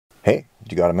Hey,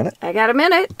 you got a minute? I got a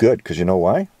minute. Good, because you know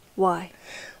why? Why?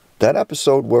 That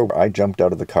episode where I jumped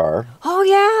out of the car. Oh,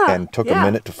 yeah. And took a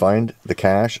minute to find the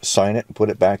cache, sign it, and put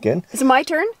it back in. Is it my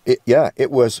turn? It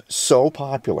was so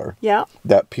popular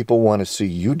that people want to see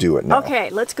you do it now. Okay,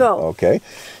 let's go. Okay.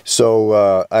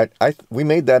 So we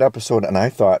made that episode, and I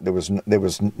thought there was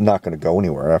not going to go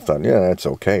anywhere. I thought, yeah, that's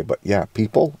okay. But yeah,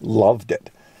 people loved it.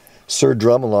 Sir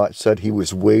Drumalot said he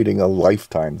was waiting a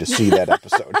lifetime to see that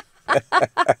episode.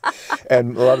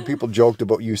 And a lot of people joked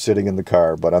about you sitting in the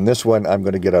car, but on this one, I'm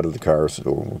going to get out of the car,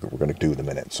 so we're going to do the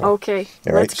minute. So. Okay,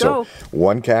 all right, let's go. So,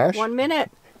 one cache. 1 minute.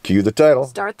 Cue the title.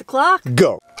 Start the clock.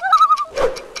 Go.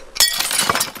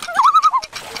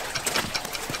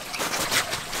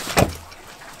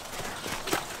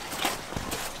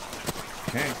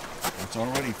 Okay, it's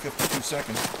already 52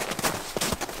 seconds.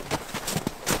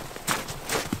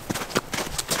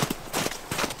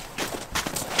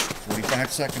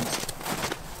 Seconds.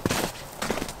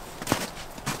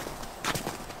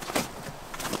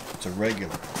 It's a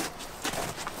regular.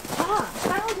 Ah,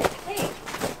 found it. Hey.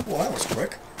 Well, that was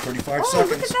quick. 35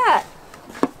 seconds. Look at that.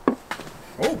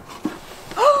 Oh.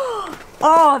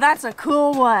 Oh, that's a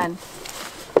cool one.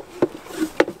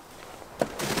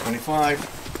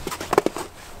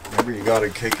 25. Remember, you got to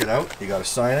kick it out. You got to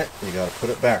sign it. You got to put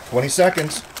it back. 20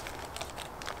 seconds.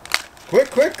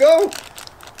 Quick, quick, go.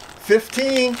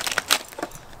 15.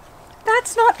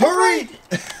 That's not Hurry!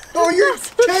 Oh, you're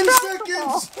 10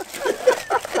 seconds!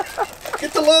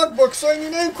 Get the logbook, sign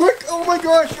your name quick! Oh my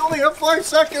gosh, you only have 5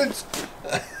 seconds!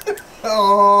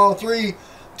 Oh, 3,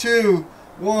 2,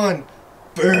 1.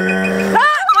 Burn!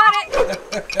 Ah, got it!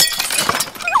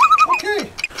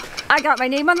 Okay. I got my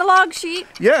name on the log sheet.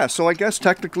 Yeah, so I guess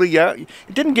technically, yeah, you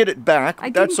didn't get it back. I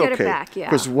That's didn't okay. get it back, yeah.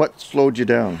 Because what slowed you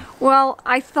down? Well,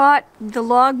 I thought the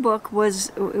logbook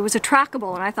was a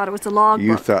trackable, and I thought it was the logbook.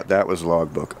 You thought that was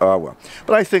logbook. Oh, well.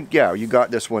 But I think, yeah, you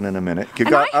got this one in a minute. You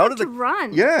got out of the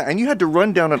run. Yeah, and you had to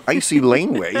run down an icy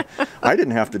laneway. I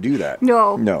didn't have to do that.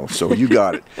 No. No, so you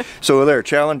got it. So there,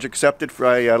 challenge accepted for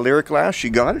Lyriclass. She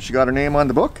got it. She got her name on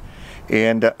the book.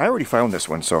 And I already found this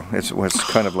one, so it was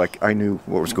kind of like I knew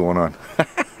what was going on.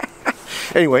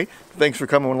 Anyway, thanks for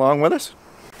coming along with us.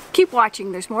 Keep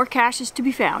watching. There's more caches to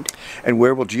be found. And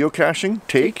where will geocaching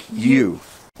take you?